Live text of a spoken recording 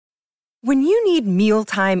When you need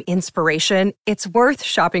mealtime inspiration, it's worth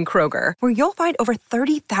shopping Kroger, where you'll find over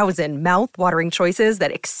 30,000 mouth-watering choices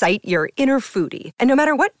that excite your inner foodie. And no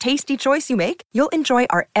matter what tasty choice you make, you'll enjoy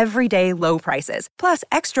our everyday low prices, plus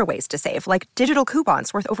extra ways to save, like digital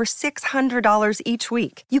coupons worth over $600 each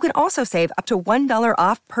week. You can also save up to $1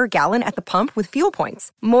 off per gallon at the pump with fuel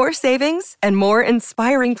points. More savings and more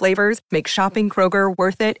inspiring flavors make shopping Kroger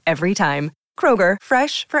worth it every time. Kroger,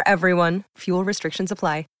 fresh for everyone. Fuel restrictions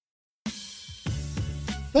apply.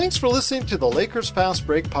 Thanks for listening to the Lakers Fast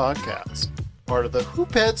Break podcast, part of the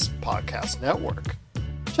Hoopheads Podcast Network.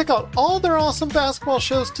 Check out all their awesome basketball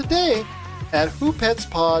shows today at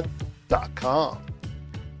hoopheadspod.com.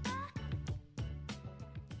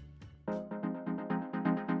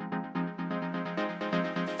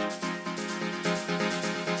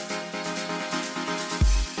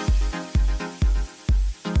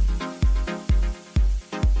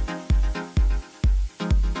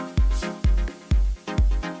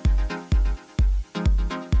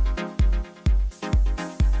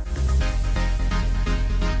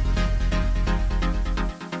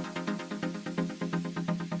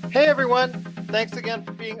 Hey everyone, thanks again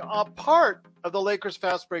for being a part of the Lakers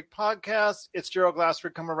Fast Break podcast. It's Gerald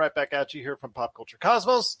Glassford coming right back at you here from Pop Culture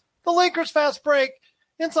Cosmos. The Lakers Fast Break,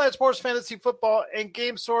 Inside Sports, Fantasy Football, and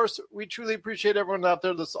Game Source. We truly appreciate everyone out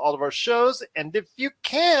there listening to all of our shows. And if you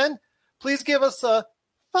can, please give us a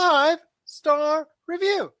 5-star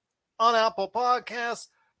review on Apple Podcasts.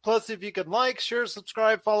 Plus, if you can like, share,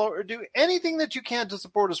 subscribe, follow, or do anything that you can to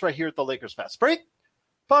support us right here at the Lakers Fast Break,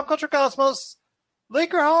 Pop Culture Cosmos,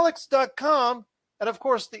 Lakerholics.com, and of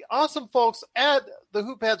course the awesome folks at the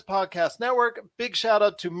Hoopheads Podcast Network. Big shout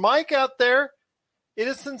out to Mike out there. It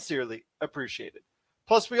is sincerely appreciated.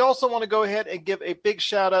 Plus, we also want to go ahead and give a big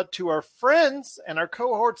shout out to our friends and our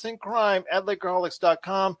cohorts in crime at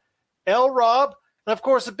Lakerholics.com, L. Rob, and of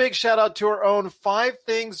course a big shout out to our own 5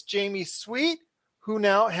 Things Jamie Sweet, who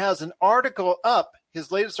now has an article up, his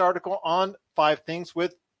latest article on 5 Things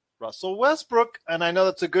with Russell Westbrook, and I know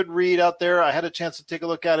that's a good read out there. I had a chance to take a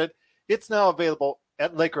look at it. It's now available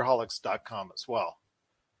at Lakerholics.com as well.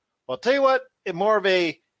 Well, I'll tell you what, more of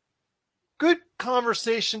a good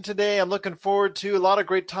conversation today. I'm looking forward to a lot of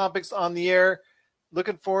great topics on the air.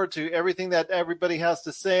 Looking forward to everything that everybody has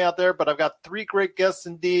to say out there, but I've got 3 great guests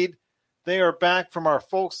indeed. They are back from our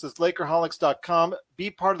folks at Lakerholics.com.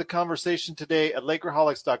 Be part of the conversation today at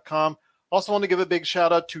Lakerholics.com. Also want to give a big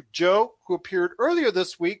shout out to Joe, who appeared earlier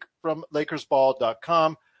this week from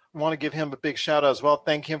LakersBall.com. I want to give him a big shout out as well.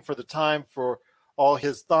 Thank him for the time, for all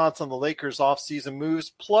his thoughts on the Lakers offseason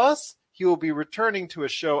moves. Plus, he will be returning to a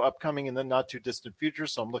show upcoming in the not too distant future,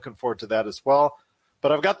 so I'm looking forward to that as well.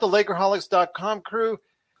 But I've got the Lakerholics.com crew.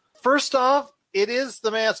 First off, it is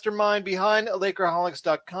the mastermind behind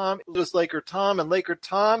Lakerholics.com. It is Laker Tom. And Laker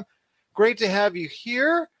Tom, great to have you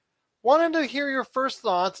here. Wanted to hear your first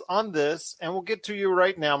thoughts on this, and we'll get to you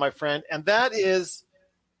right now, my friend. And that is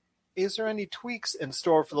there any tweaks in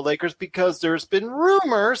store for the Lakers? Because there's been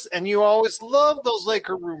rumors, and you always love those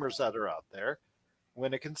Laker rumors that are out there.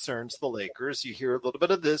 When it concerns the Lakers, you hear a little bit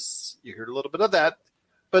of this, you hear a little bit of that.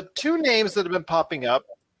 But 2 names that have been popping up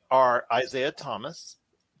are Isaiah Thomas,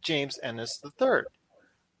 James Ennis III.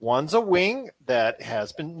 One's a wing that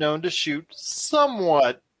has been known to shoot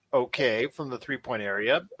somewhat okay from the three-point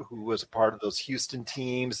area, who was a part of those Houston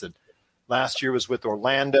teams, and last year was with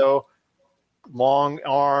Orlando. Long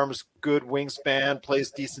arms, good wingspan,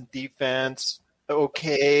 plays decent defense,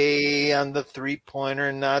 okay on the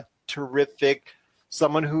three-pointer, not terrific.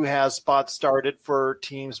 Someone who has spots started for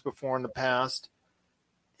teams before in the past.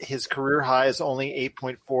 His career high is only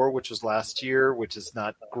 8.4, which was last year, which is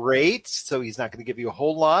not great, so he's not going to give you a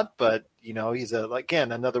whole lot, but, you know, he's,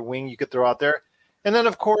 again, another wing you could throw out there. And then,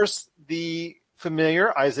 of course, the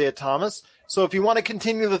familiar Isaiah Thomas. So if you want to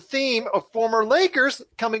continue the theme of former Lakers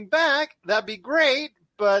coming back, that'd be great.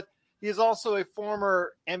 But he is also a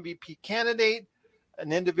former MVP candidate,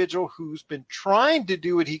 an individual who's been trying to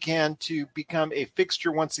do what he can to become a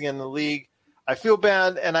fixture once again in the league. I feel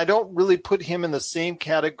bad, and I don't really put him in the same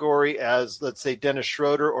category as, let's say, Dennis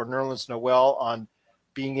Schroeder or Nerlens Noel on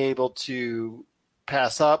being able to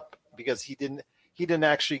pass up, because he didn't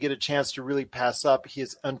actually get a chance to really pass up.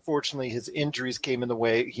 Unfortunately, his injuries came in the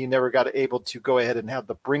way. He never got able to go ahead and have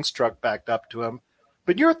the Brinks truck backed up to him.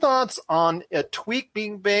 But your thoughts on a tweak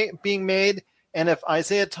being made, and if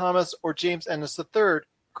Isaiah Thomas or James Ennis III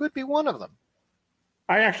could be one of them?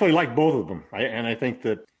 I actually like both of them. I think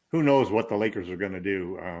that who knows what the Lakers are going to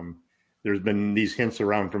do. There's been these hints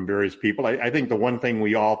around from various people. I think the one thing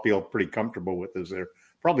we all feel pretty comfortable with is they're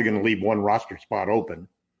probably going to leave one roster spot open.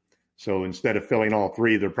 So instead of filling all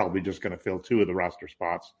 3, they're probably just going to fill 2 of the roster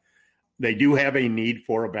spots. They do have a need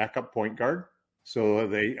for a backup point guard. So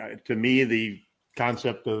to me, the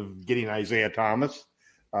concept of getting Isaiah Thomas,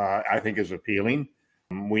 I think is appealing.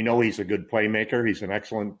 We know he's a good playmaker. He's an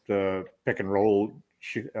excellent pick and roll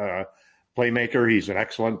playmaker. He's an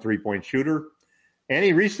excellent 3-point shooter. And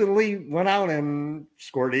he recently went out and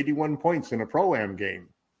scored 81 points in a Pro-Am game.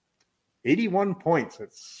 81 points.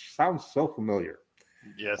 It sounds so familiar.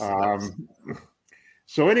 Yes.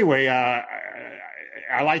 So anyway,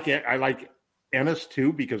 I like it. I like Ennis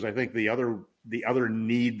too, because I think the other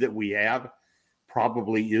need that we have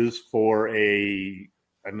probably is for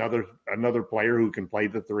another player who can play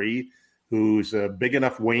the three, who's a big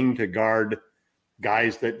enough wing to guard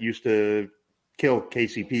guys that used to kill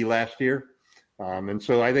KCP last year. And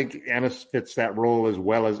so I think Ennis fits that role as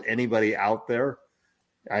well as anybody out there.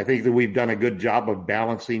 I think that we've done a good job of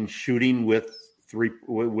balancing shooting with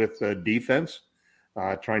defense,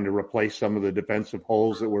 trying to replace some of the defensive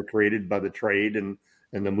holes that were created by the trade and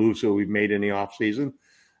the moves that we've made in the offseason.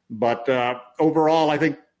 But overall, I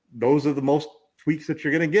think those are the most tweaks that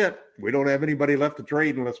you're going to get. We don't have anybody left to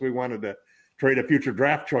trade unless we wanted to trade a future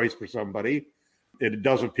draft choice for somebody. It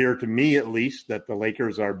does appear to me, at least, that the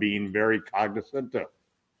Lakers are being very cognizant of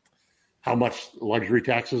how much luxury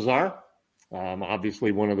taxes are.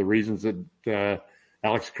 Obviously, one of the reasons that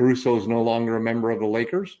Alex Caruso is no longer a member of the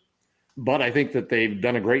Lakers. But I think that they've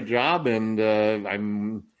done a great job, and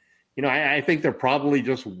I think they're probably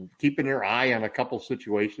just keeping their eye on a couple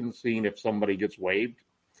situations, seeing if somebody gets waived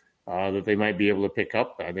that they might be able to pick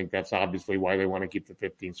up. I think that's obviously why they want to keep the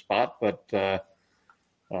 15th spot. But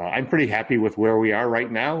I'm pretty happy with where we are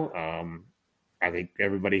right now. I think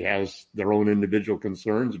everybody has their own individual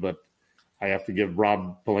concerns, but I have to give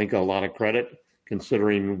Rob Pelinka a lot of credit,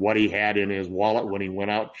 considering what he had in his wallet when he went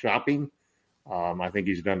out shopping. I think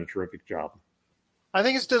he's done a terrific job. I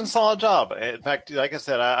think he's done a solid job. In fact, like I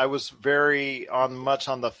said, I was very much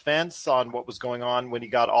on the fence on what was going on when he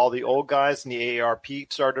got all the old guys and the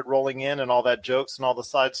AARP started rolling in and all that jokes and all the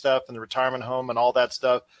side stuff and the retirement home and all that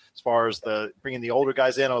stuff. As far as the bringing the older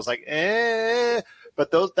guys in, I was like,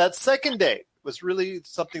 But that second day was really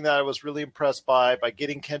something that I was really impressed by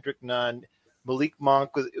getting Kendrick Nunn. Malik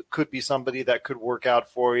Monk could be somebody that could work out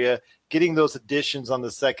for you. Getting those additions on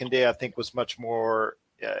the second day, I think, was much more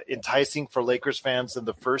enticing for Lakers fans than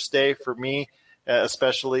the first day for me,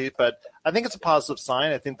 especially. But I think it's a positive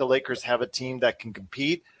sign. I think the Lakers have a team that can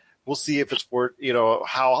compete. We'll see if it's worth,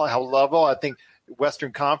 how level. I think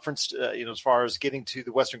Western Conference, as far as getting to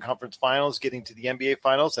the Western Conference Finals, getting to the NBA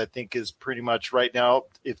Finals, I think is pretty much right now,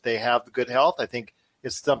 if they have good health, I think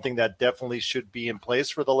it's something that definitely should be in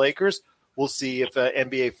place for the Lakers. We'll see if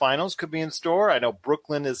NBA Finals could be in store. I know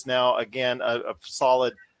Brooklyn is now, again, a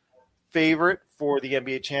solid favorite for the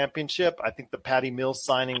NBA championship. I think the Patty Mills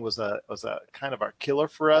signing was a kind of our killer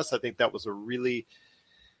for us. I think that was a really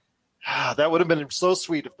that would have been so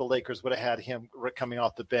sweet if the Lakers would have had him coming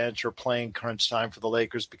off the bench or playing crunch time for the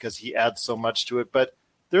Lakers, because he adds so much to it. But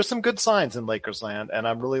there's some good signs in Lakers land, and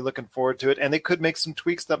I'm really looking forward to it. And they could make some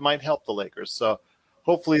tweaks that might help the Lakers. So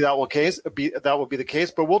hopefully that will be the case.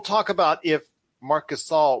 But we'll talk about if Marc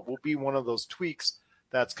Gasol will be one of those tweaks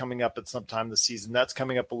that's coming up at some time this season. That's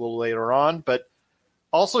coming up a little later on. But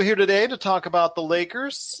also here today to talk about the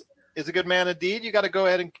Lakers is a good man indeed. You got to go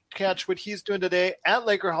ahead and catch what he's doing today at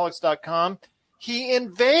Lakerholics.com. He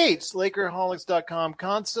invades Lakerholics.com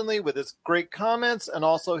constantly with his great comments and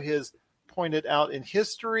also his pointed out in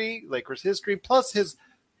history, Lakers history, plus his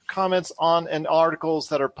comments on and articles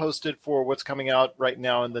that are posted for what's coming out right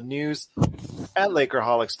now in the news at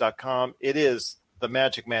Lakerholics.com. It is the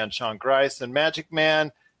Magic Man, Sean Grice. And Magic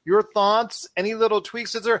Man, your thoughts, any little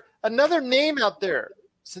tweaks? Is there another name out there,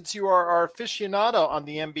 since you are our aficionado on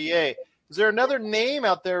the NBA? Is there another name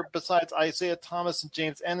out there besides Isaiah Thomas and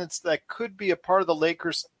James Ennis that could be a part of the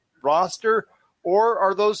Lakers roster, or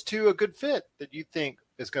are those two a good fit that you think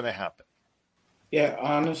is going to happen? Yeah,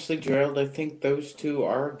 honestly, Gerald, I think those two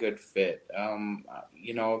are a good fit.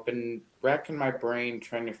 I've been racking my brain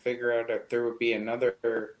trying to figure out if there would be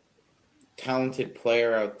another talented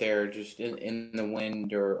player out there just in the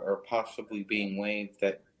wind or possibly being waived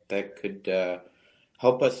that could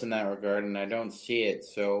help us in that regard, and I don't see it.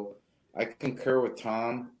 So I concur with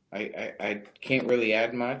Tom. I can't really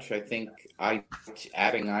add much. I think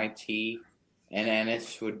adding IT and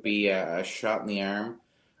Ennis would be a shot in the arm.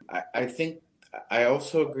 I think I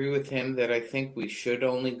also agree with him that I think we should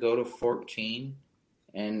only go to 14,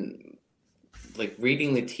 and like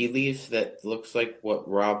reading the tea leaves, that looks like what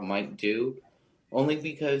Rob might do, only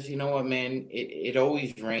because, you know what, man, it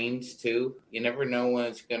always rains too. You never know when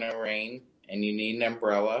it's going to rain, and you need an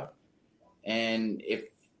umbrella. And if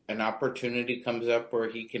an opportunity comes up where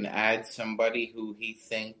he can add somebody who he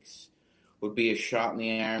thinks would be a shot in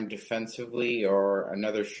the arm defensively or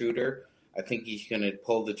another shooter, I think he's going to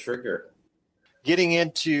pull the trigger. Getting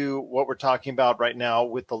into what we're talking about right now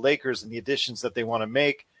with the Lakers and the additions that they want to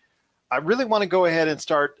make, I really want to go ahead and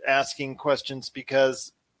start asking questions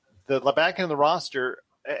because the back end of the roster,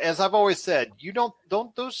 as I've always said,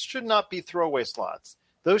 those should not be throwaway slots.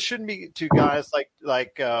 Those shouldn't be to guys like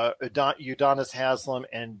Udonis Haslem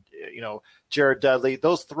and Jared Dudley.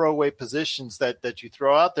 Those throwaway positions that you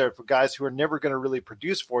throw out there for guys who are never going to really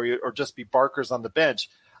produce for you or just be barkers on the bench.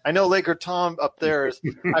 I know Laker Tom up there is.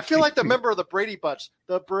 I feel like the member of the Brady Bunch,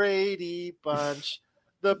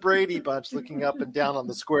 looking up and down on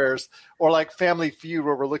the squares, or like Family Feud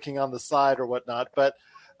where we're looking on the side or whatnot. But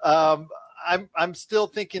I'm still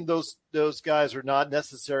thinking those guys are not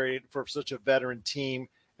necessary for such a veteran team.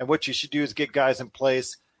 And what you should do is get guys in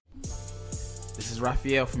place. This is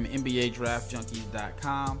Raphael from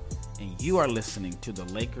NBADraftJunkies.com, and you are listening to the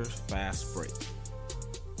Lakers Fast Break.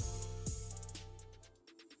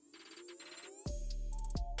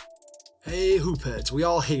 Hey, hoopheads, we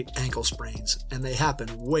all hate ankle sprains, and they happen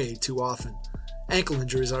way too often. Ankle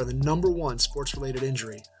injuries are the #1 sports-related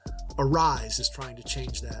injury. Arise is trying to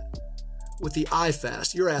change that. With the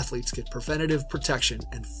iFast, your athletes get preventative protection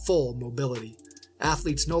and full mobility.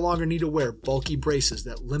 Athletes no longer need to wear bulky braces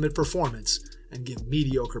that limit performance and give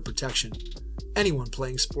mediocre protection. Anyone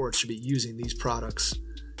playing sports should be using these products.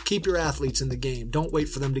 Keep your athletes in the game. Don't wait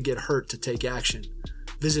for them to get hurt to take action.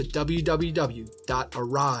 Visit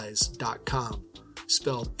www.arise.com,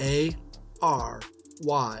 spelled ARYSE,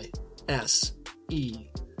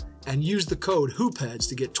 and use the code HOOPHEADS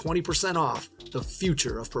to get 20% off the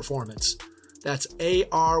future of performance. That's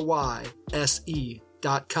ARYSE.com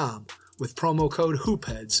with promo code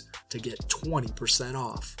HOOPHEADS to get 20%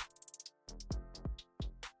 off.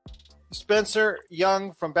 Spencer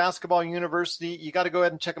Young from Basketball University. You got to go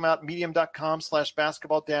ahead and check them out,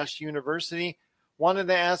 medium.com/basketball-university. Wanted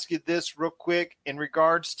to ask you this real quick in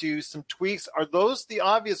regards to some tweaks. Are those the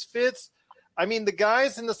obvious fits? I mean, the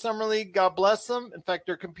guys in the Summer League, God bless them. In fact,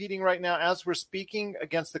 they're competing right now as we're speaking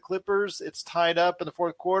against the Clippers. It's tied up in the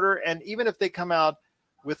fourth quarter. And even if they come out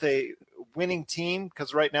with a winning team,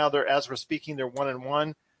 because right now as we're speaking, they're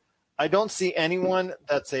 1-1. I don't see anyone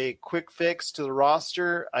that's a quick fix to the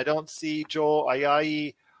roster. I don't see Joel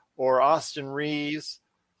Ayayi or Austin Reeves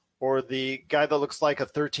or the guy that looks like a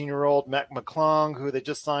 13-year-old Mac McClung, who they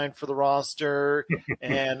just signed for the roster,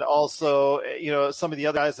 and also, some of the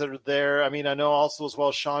other guys that are there. I mean, I know also as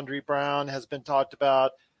well Chandri Brown has been talked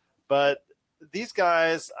about, but these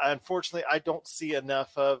guys, unfortunately, I don't see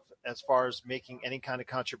enough of as far as making any kind of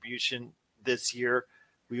contribution this year.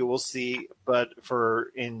 We will see, but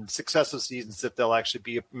in successive seasons, if they'll actually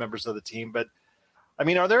be members of the team. But I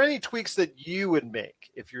mean, are there any tweaks that you would make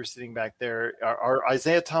if you're sitting back there? Are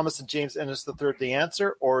Isaiah Thomas and James Ennis III the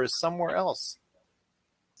answer, or is somewhere else?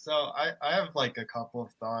 So I have like a couple of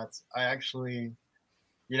thoughts. I actually,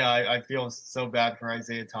 I feel so bad for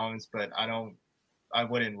Isaiah Thomas, but I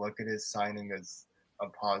wouldn't look at his signing as a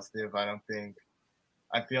positive. I don't think.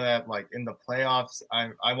 I feel that like in the playoffs,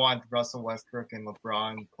 I want Russell Westbrook and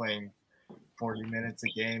LeBron playing 40 minutes a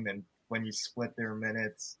game, and when you split their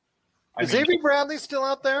minutes. Is Avery Bradley still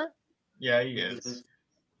out there? Yeah, he is.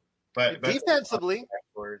 But defensively,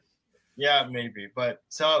 yeah, maybe. But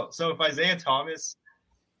so if Isaiah Thomas,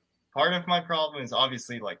 part of my problem is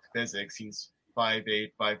obviously like physics. He's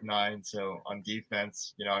 5'8", 5'9", so on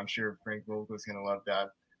defense, I'm sure Frank Vogel's gonna love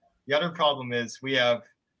that. The other problem is we have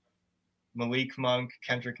Malik Monk,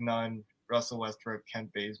 Kendrick Nunn, Russell Westbrook,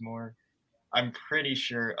 Kent Bazemore. I'm pretty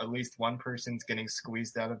sure at least one person's getting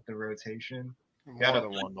squeezed out of the rotation. More than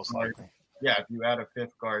one, most likely. Yeah, if you add a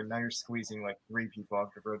fifth guard, now you're squeezing like 3 people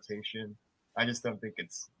off the rotation. I just don't think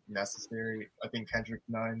it's necessary. I think Kendrick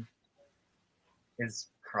Nunn is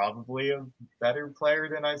probably a better player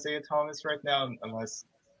than Isaiah Thomas right now, unless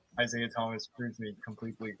Isaiah Thomas proves me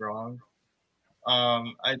completely wrong.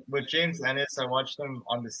 With James Ennis, I watched him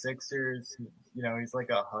on the Sixers. He's like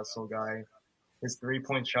a hustle guy. His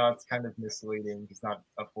 3-point shot's kind of misleading. He's not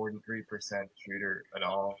a 43% shooter at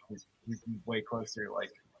all. He's way closer to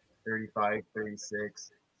like 35,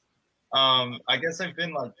 36. I guess I've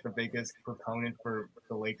been like the biggest proponent for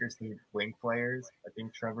the Lakers to need wing players. I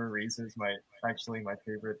think Trevor Reese is my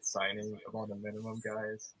favorite signing of all the minimum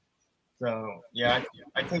guys. So yeah,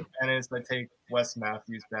 I take Ennis, I take Wes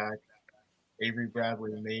Matthews back, Avery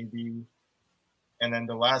Bradley maybe. And then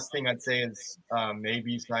the last thing I'd say is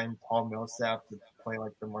maybe sign Paul Millsap to play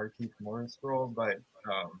like the Markieff Morris role, but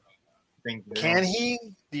I think can he?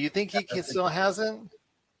 Do you think he still hasn't?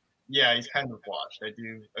 Yeah, he's kind of washed. I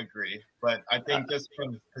do agree. But I think just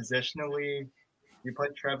from positionally, you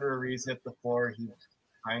put Trevor Ariza at the 4, he's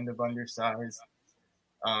kind of undersized.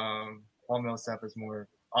 Paul Millsap is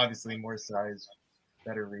obviously more size,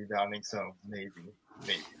 better rebounding, so maybe.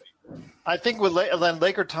 I think with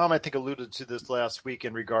Laker Tom, I think alluded to this last week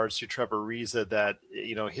in regards to Trevor Ariza that,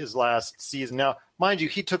 his last season. Now, mind you,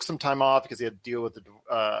 he took some time off because he had to deal with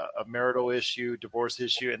a marital issue, divorce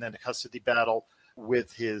issue, and then a custody battle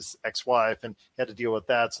with his ex-wife, and he had to deal with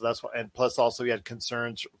that. So that's why, and plus also he had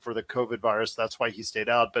concerns for the COVID virus. That's why he stayed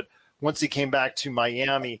out. But once he came back to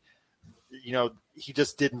Miami, he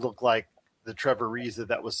just didn't look like the Trevor Ariza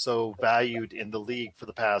that was so valued in the league for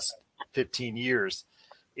the past 15 years.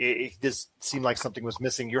 It just seemed like something was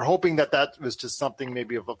missing. You're hoping that was just something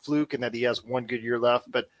maybe of a fluke and that he has one good year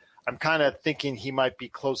left. But I'm kind of thinking he might be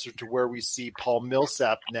closer to where we see Paul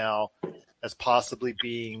Millsap now as possibly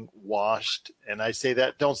being washed. And I say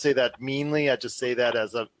that, don't say that meanly. I just say that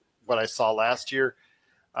as what I saw last year.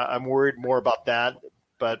 I'm worried more about that,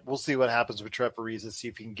 but we'll see what happens with Trevor Ariza, see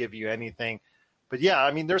if he can give you anything. But yeah,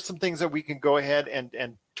 I mean, there's some things that we can go ahead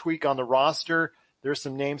and tweak on the roster. There's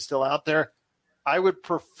some names still out there. I would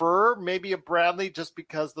prefer maybe a Bradley just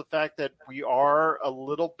because the fact that we are a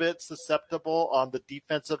little bit susceptible on the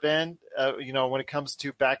defensive end, when it comes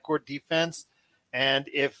to backcourt defense. And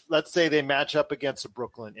if, let's say, they match up against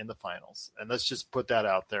Brooklyn in the finals, and let's just put that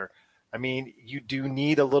out there. I mean, you do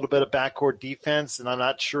need a little bit of backcourt defense, and I'm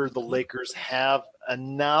not sure the Lakers have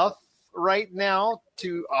enough right now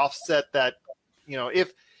to offset that,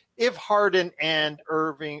 if Harden and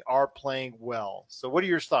Irving are playing well. So what are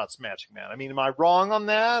your thoughts, Magic Man? I mean, am I wrong on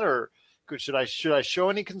that, or should I show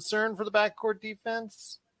any concern for the backcourt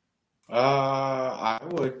defense? I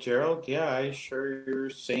would, Gerald. Yeah, I share your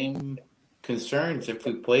same concerns if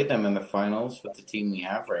we play them in the finals with the team we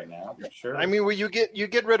have right now. Sure. I mean, you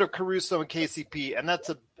get rid of Caruso and KCP,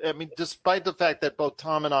 and despite the fact that both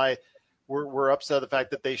Tom and I were upset at the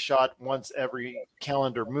fact that they shot once every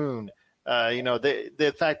calendar moon.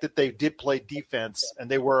 The fact that they did play defense and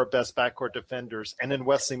they were our best backcourt defenders, and then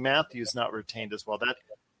Wesley Matthews not retained as well.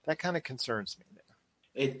 That kind of concerns me.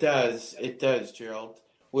 It does, Gerald.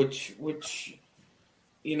 Which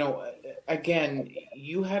again,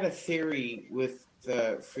 you had a theory with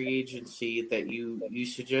the free agency that you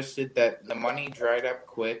suggested that the money dried up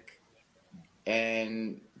quick,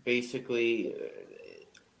 and basically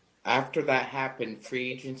after that happened,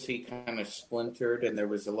 free agency kind of splintered, and there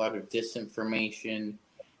was a lot of disinformation,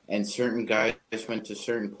 and certain guys went to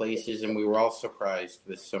certain places, and we were all surprised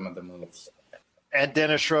with some of the moves. And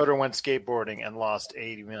Dennis Schroeder went skateboarding and lost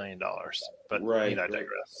 $80 million. But I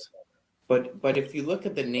digress. But if you look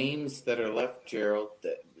at the names that are left, Gerald,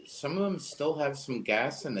 some of them still have some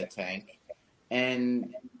gas in the tank.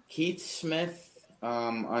 And Keith Smith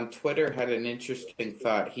on Twitter had an interesting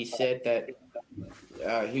thought. He said that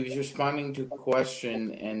he was responding to a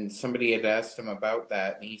question, and somebody had asked him about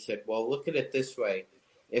that. And he said, well, look at it this way.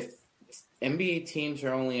 If NBA teams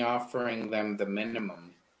are only offering them the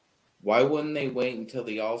minimum, why wouldn't they wait until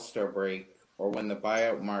the All-Star break or when the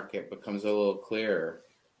buyout market becomes a little clearer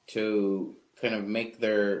to kind of make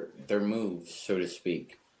their moves, so to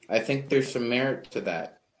speak? I think there's some merit to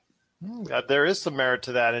that. There is some merit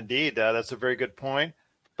to that, indeed. That's a very good point.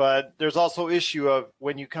 But there's also issue of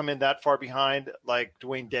when you come in that far behind, like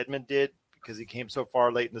Dwayne Dedmon did, because he came so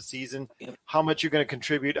far late in the season, how much you're going to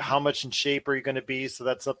contribute, how much in shape are you going to be? So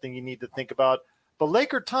that's something you need to think about. But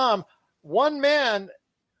Laker Tom, one man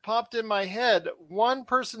popped in my head, one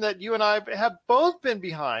person that you and I have both been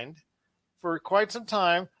behind for quite some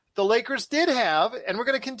time. The Lakers did have, and we're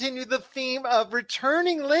going to continue the theme of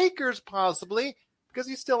returning Lakers possibly, because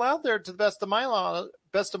he's still out there to the best of my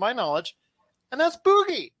knowledge, and that's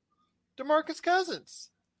Boogie, DeMarcus Cousins.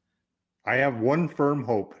 I have one firm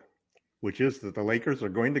hope, which is that the Lakers are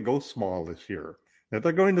going to go small this year, that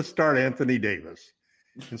they're going to start Anthony Davis.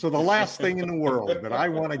 And so the last thing in the world that I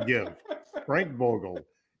want to give Frank Vogel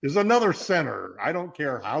is another center. I don't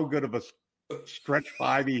care how good of a stretch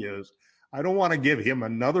five he is. I don't want to give him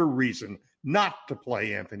another reason not to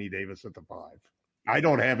play Anthony Davis at the 5. I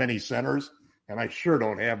don't have any centers, and I sure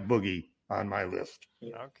don't have Boogie on my list.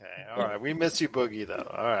 Okay. All right. We miss you, Boogie, though.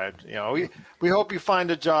 All right. We hope you find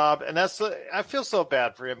a job. And I feel so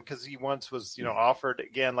bad for him because he once was, offered,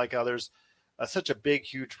 again, like others, such a big,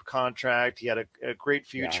 huge contract. He had a great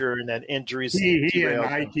future, and then injuries. He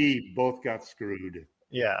and IT both got screwed.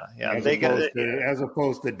 Yeah. As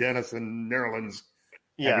opposed to Dennis and Nerlens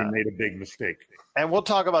having made a big mistake. And we'll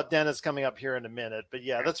talk about Dennis coming up here in a minute. But,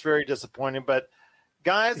 yeah, that's very disappointing. But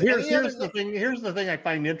Guys, Here's the thing. Here's the thing I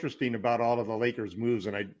find interesting about all of the Lakers' moves,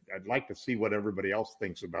 and I'd like to see what everybody else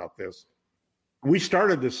thinks about this. We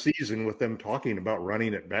started the season with them talking about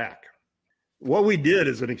running it back. What we did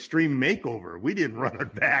is an extreme makeover. We didn't run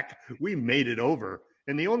it back. We made it over.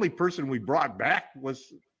 And the only person we brought back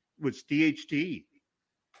was THT.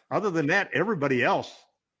 Other than that, everybody else.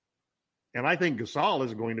 And I think Gasol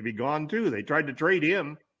is going to be gone too. They tried to trade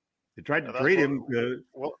him. They tried to trade him.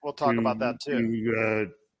 We'll talk about that too.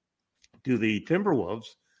 To the Timberwolves.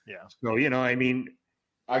 Yeah. So, I mean,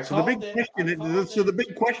 the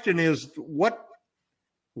big question is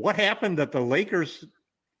what happened that the Lakers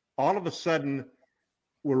all of a sudden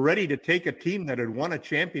were ready to take a team that had won a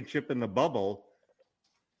championship in the bubble,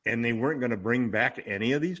 and they weren't going to bring back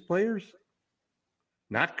any of these players?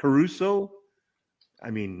 Not Caruso.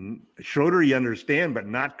 I mean, Schroeder, you understand, but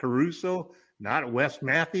not Caruso, not Wes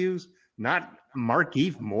Matthews, not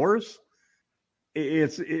Markieff Morris.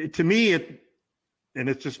 To me, and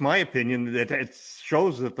it's just my opinion, that it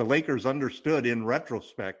shows that the Lakers understood in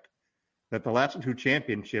retrospect that the last two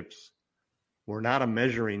championships were not a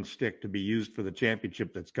measuring stick to be used for the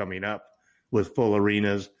championship that's coming up with full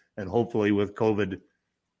arenas and hopefully with COVID,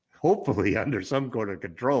 hopefully under some sort of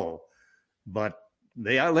control. But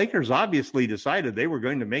the Lakers obviously decided they were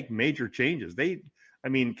going to make major changes. Can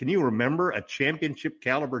you remember a championship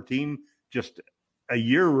caliber team just a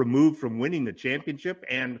year removed from winning the championship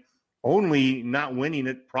and only not winning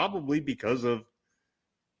it probably because of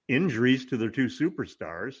injuries to their two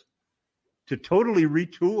superstars, to totally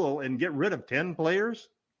retool and get rid of 10 players?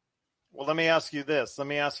 Well, let me ask you this.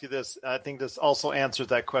 I think this also answers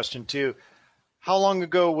that question too. How long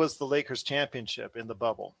ago was the Lakers championship in the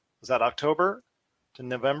bubble? Was that October to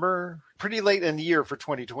November? Pretty late in the year for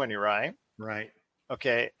 2020, right? Right.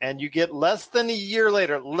 Okay. And you get less than a year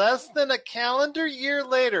later, less than a calendar year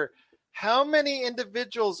later. How many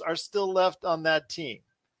individuals are still left on that team?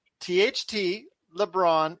 THT,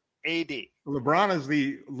 LeBron, AD. LeBron is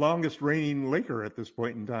the longest reigning Laker at this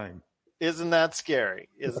point in time. Isn't that scary?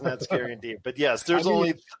 Isn't that scary indeed? But yes, there's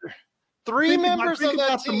only three members of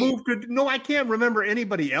that team. No, I can't remember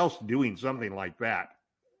anybody else doing something like that.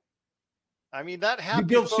 I mean, that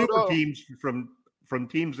happened. You build super teams from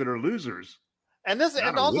teams that are losers. And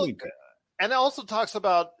it also talks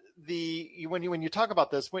about when you talk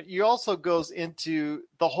about this, when you also goes into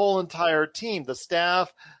the whole entire team, the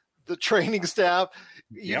staff, the training staff.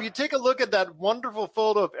 Yep. You take a look at that wonderful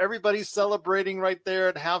photo of everybody celebrating right there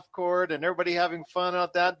at half court and everybody having fun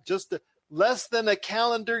at that just less than a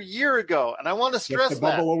calendar year ago. And I want to stress just a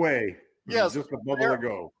bubble away. Yes. Just a bubble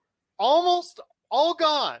ago. Almost all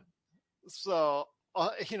gone. So,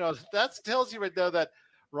 that tells you right there that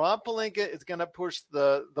Rob Pelinka is going to push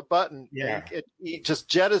the button. Yeah. And he just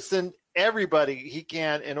jettison everybody he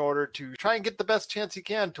can in order to try and get the best chance he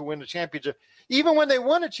can to win a championship. Even when they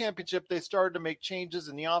won a championship, they started to make changes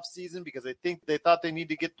in the offseason because they thought they need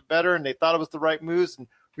to get better and they thought it was the right moves. And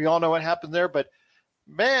we all know what happened there. But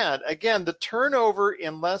man, again, the turnover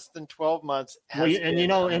in less than 12 months has been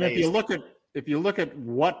amazing. And if you look at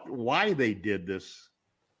why they did this,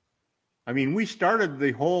 I mean, we started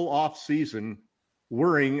the whole offseason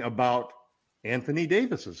worrying about Anthony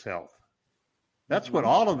Davis's health. That's what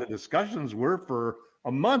all of the discussions were for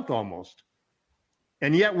a month almost.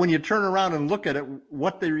 And yet when you turn around and look at it,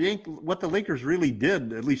 what the Lakers really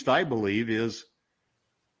did, at least I believe, is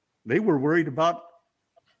they were worried about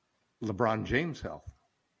LeBron James' health.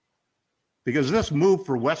 Because this move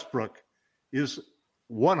for Westbrook is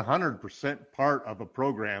 100% part of a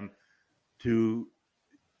program to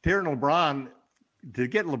get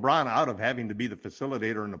LeBron out of having to be the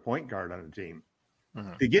facilitator and the point guard on a team.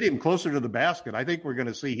 Mm-hmm. To get him closer to the basket, I think we're going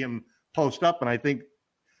to see him post up, and I think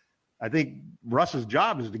Russ's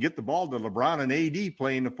job is to get the ball to LeBron and AD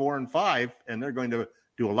playing the 4 and 5, and they're going to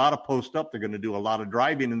do a lot of post up. They're going to do a lot of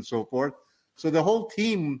driving and so forth. So the whole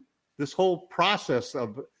team, this whole process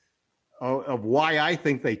of why I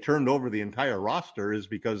think they turned over the entire roster is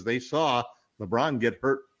because they saw LeBron get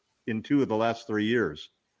hurt in 2 of the last 3 years,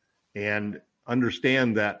 and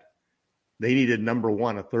understand that they needed, number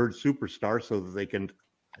one, a third superstar so that they can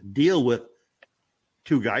deal with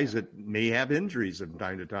 2 guys that may have injuries from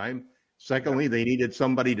time to time. Secondly, they needed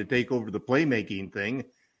somebody to take over the playmaking thing.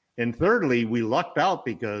 And thirdly, we lucked out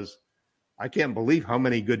because I can't believe how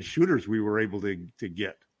many good shooters we were able to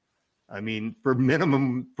get. I mean, for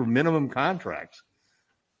minimum contracts.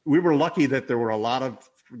 We were lucky that there were a lot of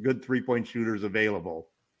good 3-point shooters available.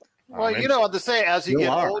 Well, to say, as you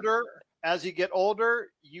get older,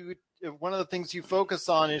 one of the things you focus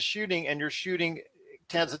on is shooting, and your shooting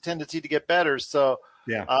has a tendency to get better. So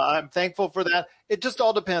Yeah. I'm thankful for that. It just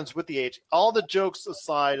all depends with the age. All the jokes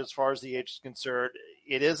aside, as far as the age is concerned,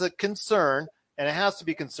 it is a concern, and it has to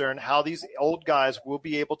be concerned how these old guys will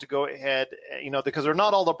be able to go ahead, because they're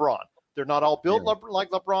not all LeBron. They're not all built like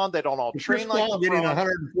LeBron. They don't all train like LeBron. Getting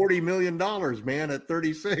 $140 million, man, at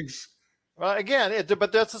 36. Well, again,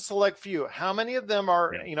 but that's a select few. How many of them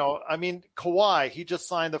are, Kawhi, he just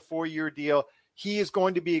signed the 4-year deal. He is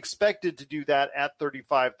going to be expected to do that at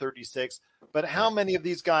 35, 36. But how many of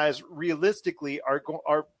these guys realistically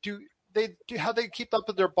how they keep up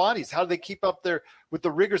with their bodies? How do they keep up with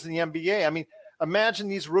the rigors in the NBA? I mean, imagine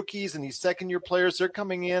these rookies and these second-year players. They're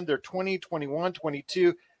coming in. They're 20, 21,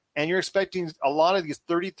 22. And you're expecting a lot of these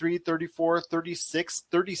 33, 34, 36,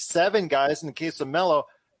 37 guys in the case of Melo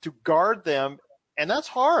to guard them. And that's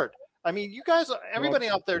hard. I mean, you guys, everybody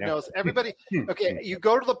out there knows. Everybody, okay, you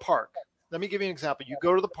go to the park. Let me give you an example. You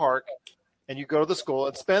go to the park and you go to the school.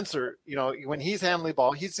 And Spencer, when he's handling the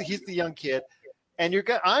ball, he's the young kid. And you're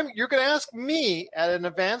going to ask me at an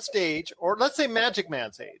advanced age, or let's say Magic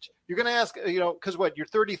Man's age. You're going to ask, because what, you're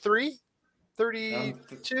 33,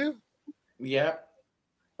 32? Yeah.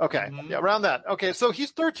 Okay. Yeah, around that. Okay. So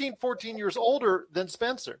he's 13, 14 years older than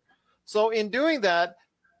Spencer. So in doing that,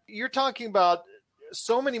 you're talking about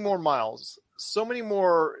so many more miles, so many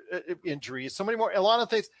more injuries, a lot of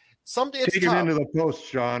things. It's Take him into the post,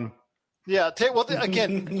 Sean. Yeah.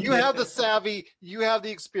 Again, you have the savvy, you have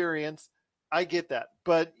the experience. I get that.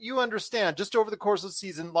 But you understand, just over the course of the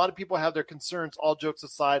season, a lot of people have their concerns, all jokes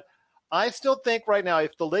aside. I still think right now,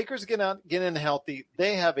 if the Lakers get in healthy,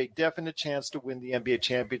 they have a definite chance to win the NBA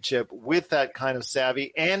championship with that kind of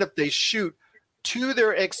savvy. And if they shoot to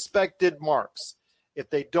their expected marks. If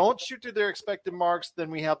they don't shoot to their expected marks,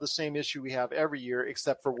 then we have the same issue we have every year,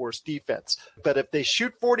 except for worse defense. But if they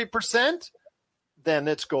shoot 40%, then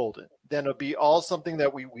it's golden. Then it'll be all something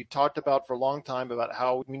that we talked about for a long time about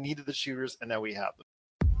how we needed the shooters, and now we have them.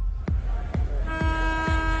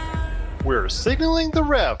 We're signaling the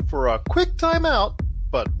ref for a quick timeout,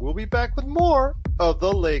 but we'll be back with more of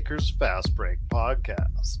the Lakers Fast Break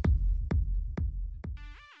podcast.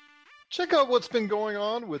 Check out what's been going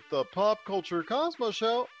on with the Pop Culture Cosmos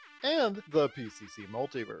Show and the PCC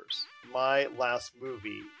Multiverse. My last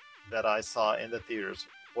movie that I saw in the theaters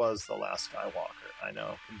was The Last Skywalker. I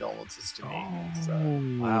know, condolences to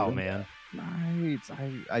me. Wow, man. Right.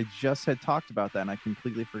 I just had talked about that, and I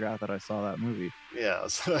completely forgot that I saw that movie.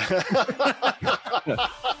 Yes. It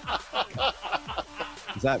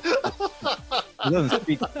doesn't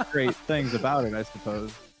speak great things about it, I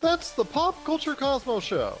suppose. That's the Pop Culture Cosmos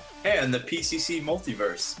Show. And the PCC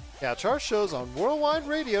Multiverse. Catch our shows on Worldwide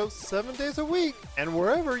Radio 7 days a week and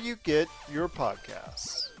wherever you get your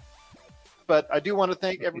podcasts. But I do want to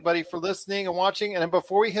thank everybody for listening and watching. And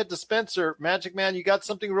before we head to Spencer, Magic Man, you got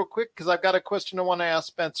something real quick? Because I've got a question I want to ask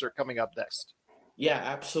Spencer coming up next. Yeah,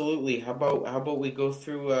 absolutely. How about we go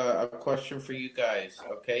through a question for you guys?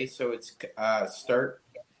 Okay, so it's start,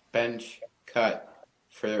 bench, cut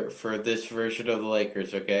for this version of the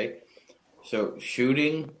Lakers. Okay, so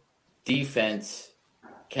shooting, defense,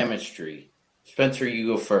 chemistry. Spencer, you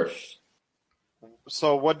go first.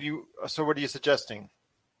 So what are you suggesting?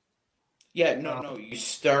 Yeah, no. You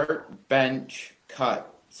start, bench,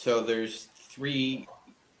 cut. So there's 3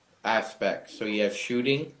 aspects. So you have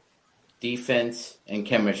shooting, defense, and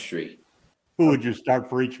chemistry. Who would you start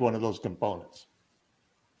for each one of those components?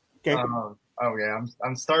 Okay.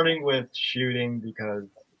 I'm starting with shooting because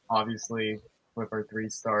obviously with our 3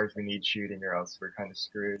 stars we need shooting or else we're kind of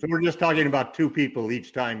screwed. So we're just talking about 2 people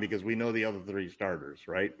each time because we know the other 3 starters,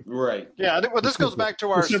 right? Right. Yeah. Well, this goes back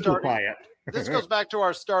to our simplify it. This goes back to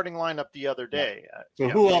our starting lineup the other day. So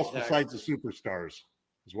who else besides the superstars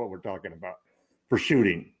is what we're talking about for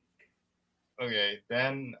shooting? Okay,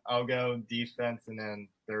 then I'll go defense, and then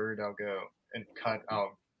third I'll go and cut.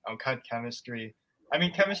 I'll cut chemistry. I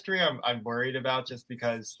mean, chemistry I'm worried about just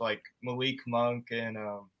because like Malik Monk and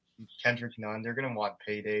Kendrick Nunn, they're gonna want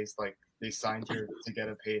paydays. Like they signed here to get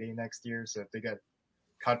a payday next year, so if they get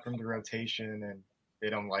cut from the rotation and they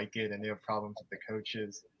don't like it and they have problems with the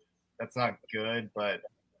coaches, that's not good. But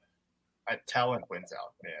talent wins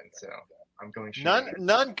out, man. So I'm going shooting.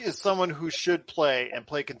 Nunn is someone who should play and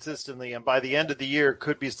play consistently, and by the end of the year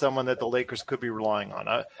could be someone that the Lakers could be relying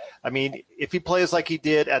on. I mean, if he plays like he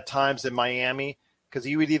did at times in Miami, because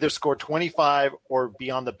he would either score 25 or be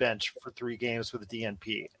on the bench for 3 games with a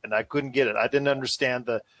DNP, and I couldn't get it. I didn't understand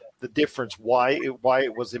the difference, why it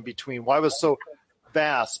was in between, why it was so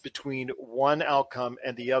vast between one outcome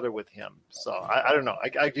and the other with him. So I don't know.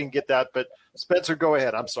 I didn't get that, but Spencer, go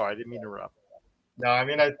ahead. I'm sorry. I didn't mean to interrupt. No, I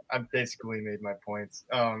mean, I basically made my points.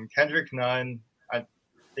 Kendrick Nunn,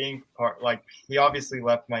 think he obviously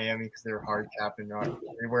left Miami because they were hard cap and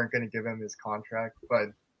they weren't going to give him his contract. But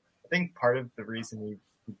I think part of the reason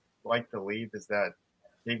he liked to leave is that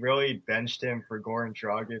they really benched him for Goran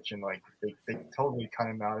Dragic, and they totally cut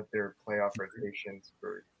him out of their playoff rotations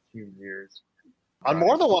for 2 years. On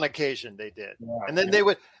more than one occasion they did. Yeah, and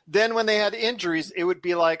then when they had injuries, it would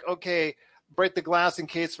be like, okay, break the glass in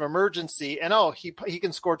case of emergency, and he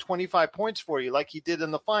can score 25 points for you like he did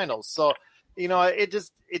in the finals. So,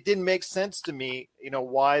 it didn't make sense to me,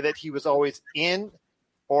 why that he was always in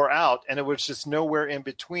or out, and it was just nowhere in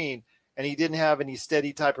between. And he didn't have any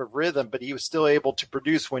steady type of rhythm, but he was still able to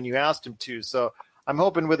produce when you asked him to. So I'm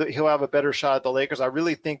hoping he'll have a better shot at the Lakers. I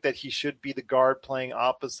really think that he should be the guard playing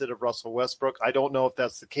opposite of Russell Westbrook. I don't know if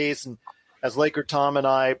that's the case. And as Laker Tom and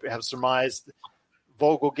I have surmised,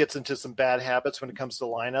 Vogel gets into some bad habits when it comes to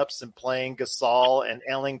lineups, and playing Gasol and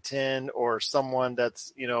Ellington or someone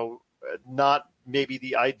that's, not maybe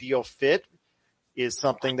the ideal fit is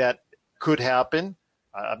something that could happen.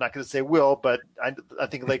 I'm not going to say will, but I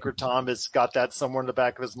think Laker Tom has got that somewhere in the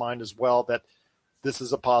back of his mind as well, that this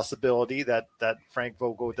is a possibility that Frank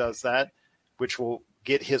Vogel does that, which will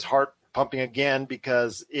get his heart pumping again,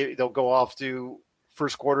 because they'll go off to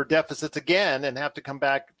first quarter deficits again and have to come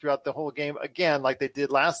back throughout the whole game again, like they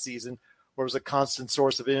did last season, where it was a constant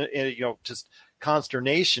source of just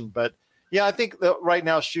consternation. But yeah, I think that right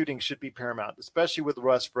now shooting should be paramount, especially with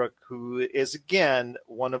Westbrook, who is, again,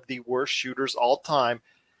 one of the worst shooters all time.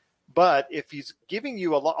 But if he's giving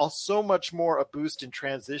you so much more a boost in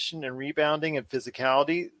transition and rebounding and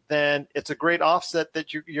physicality, then it's a great offset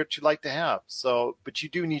that you'd like to have. So, but you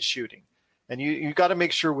do need shooting, and you got to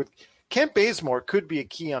make sure with Kent Bazemore could be a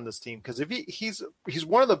key on this team, because if he's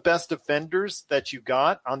one of the best defenders that you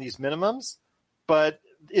got on these minimums, but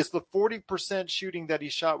is the 40% shooting that he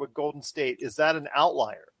shot with Golden State, is that an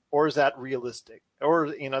outlier, or is that realistic?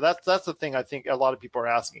 Or, that's the thing I think a lot of people are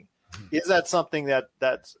asking. Is that something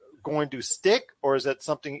that's going to stick, or is he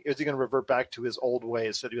going to revert back to his old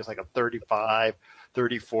ways? So he was like a 35,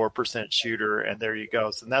 34% shooter, and there you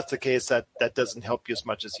go. So that's the case, that doesn't help you as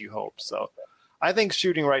much as you hope. So I think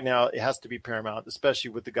shooting right now, it has to be paramount,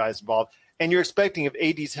 especially with the guys involved. And you're expecting, if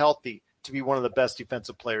AD's healthy, to be one of the best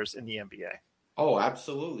defensive players in the NBA. Oh,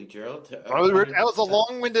 absolutely, Gerald. That was a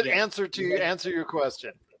long-winded answer to answer your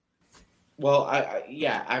question. Well,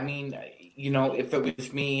 I mean, if it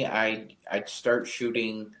was me, I'd start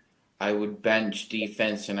shooting. I would bench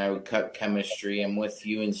defense, and I would cut chemistry. I'm with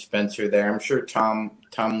you and Spencer there. I'm sure Tom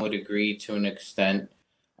would agree to an extent.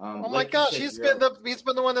 Oh my gosh, he's been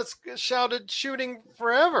the one that's shouted shooting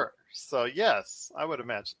forever. So yes, I would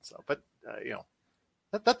imagine so. But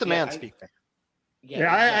let the man speak.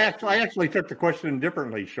 Yeah, I actually took the question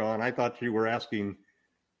differently, Sean. I thought you were asking,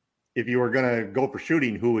 if you were going to go for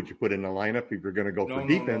shooting, who would you put in the lineup? If you're going to go for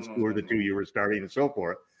defense, who are the two you were starting, and so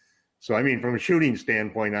forth. So, I mean, from a shooting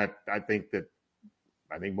standpoint, I think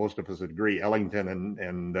most of us agree Ellington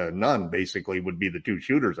and Nunn basically would be the two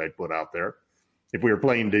shooters I'd put out there. If we were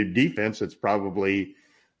playing the defense, it'll probably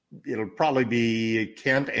be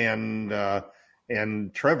Kent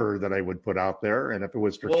and Trevor that I would put out there. And if it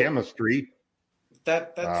was for chemistry.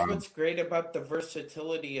 That's what's great about the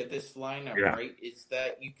versatility of this lineup, right? Is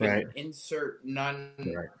that you can insert Nunn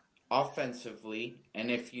offensively,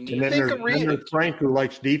 and if you need, and then there's Frank, who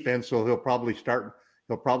likes defense, so he'll probably start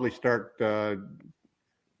Howard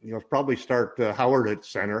at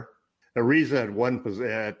center,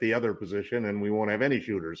 Ariza at the other position, and we won't have any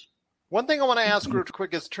shooters. One thing I want to ask real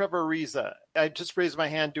quick is Trevor Ariza. I just raised my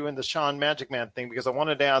hand doing the Sean Magic Man thing because I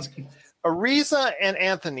wanted to ask Ariza and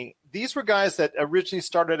Anthony. These were guys that originally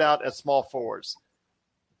started out as small forwards.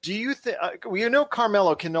 Do you think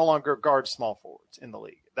Carmelo can no longer guard small forwards in the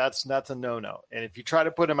league? That's a no-no. And if you try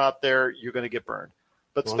to put him out there, you're going to get burned.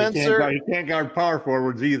 But Spencer, he can't guard power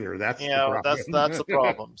forwards either. That's the problem. That's the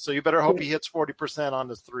problem. So you better hope he hits 40% on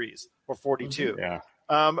his threes, or 42. Yeah.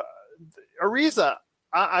 Ariza,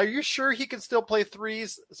 are you sure he can still play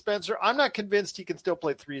threes, Spencer? I'm not convinced he can still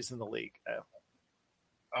play threes in the league.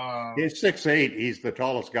 He's 6'8". He's the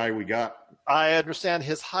tallest guy we got. I understand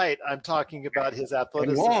his height. I'm talking about his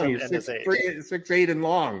athleticism and his age. 6'8" and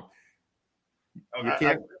long.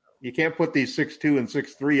 You can't put these 6'2" and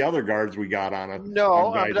 6'3" other guards we got on it.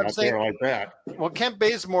 No, I'm saying like that. Well, Kent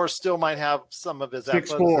Bazemore still might have some of his 6'4".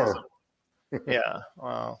 athleticism. Yeah,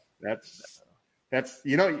 well, that's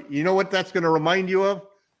you know what that's going to remind you of?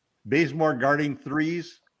 Bazemore guarding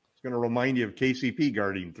threes. It's going to remind you of KCP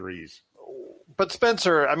guarding threes. But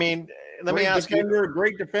Spencer, I mean, let me ask you.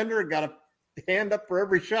 Great defender, got a hand up for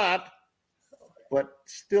every shot, but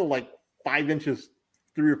still like 5 inches,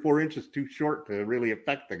 3 or 4 inches too short to really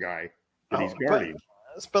affect the guy that he's guarding.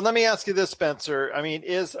 But let me ask you this, Spencer. I mean,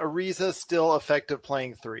 is Ariza still effective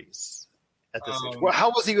playing threes at this age? Well, how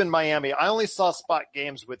was he in Miami? I only saw spot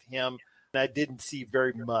games with him, and I didn't see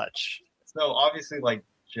very much. So obviously, like,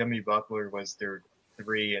 Jimmy Butler was their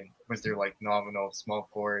three and was their like nominal small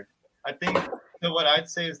forward. I think so. What I'd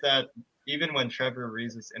say is that even when Trevor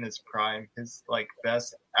Ariza is in his prime, his like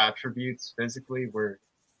best attributes physically were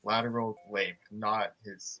lateral length, not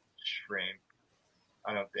his strength.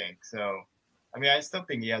 I don't think so. I mean, I still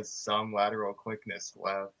think he has some lateral quickness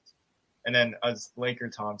left. And then, as Laker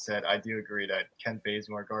Tom said, I do agree that Kent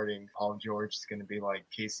Bazemore guarding Paul George is going to be like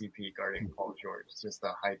KCP guarding Paul George. It's just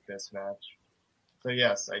a height mismatch. So,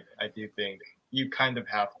 yes, I do think you kind of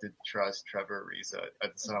have to trust Trevor Ariza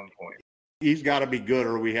at some point. He's got to be good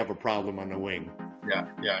or we have a problem on the wing. Yeah,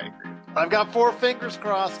 I agree. I've got 4 fingers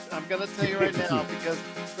crossed. I'm going to tell you right now because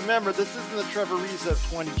remember, this isn't the Trevor Ariza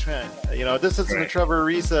of 2010. You know, this isn't the Trevor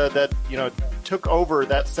Ariza that, you know, took over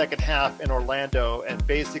that second half in Orlando and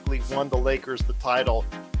basically won the Lakers the title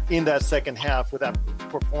in that second half with that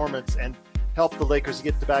performance and helped the Lakers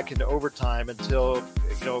get back into overtime until,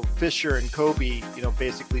 you know, Fisher and Kobe, you know,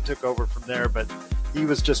 basically took over from there. But he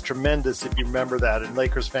was just tremendous if you remember that. And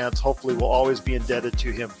Lakers fans hopefully will always be indebted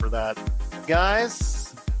to him for that.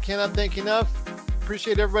 Guys, cannot thank you enough.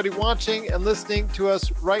 Appreciate everybody watching and listening to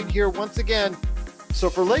us right here once again. So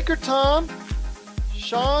for Laker Tom,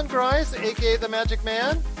 Sean Grice, a.k.a. The Magic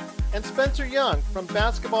Man, and Spencer Young from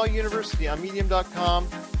Basketball University on Medium.com,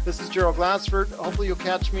 this is Gerald Glassford. Hopefully you'll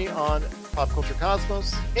catch me on Pop Culture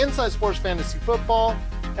Cosmos, Inside Sports Fantasy Football,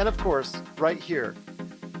 and of course, right here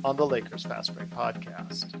on the Lakers Fast Break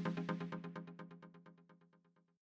Podcast.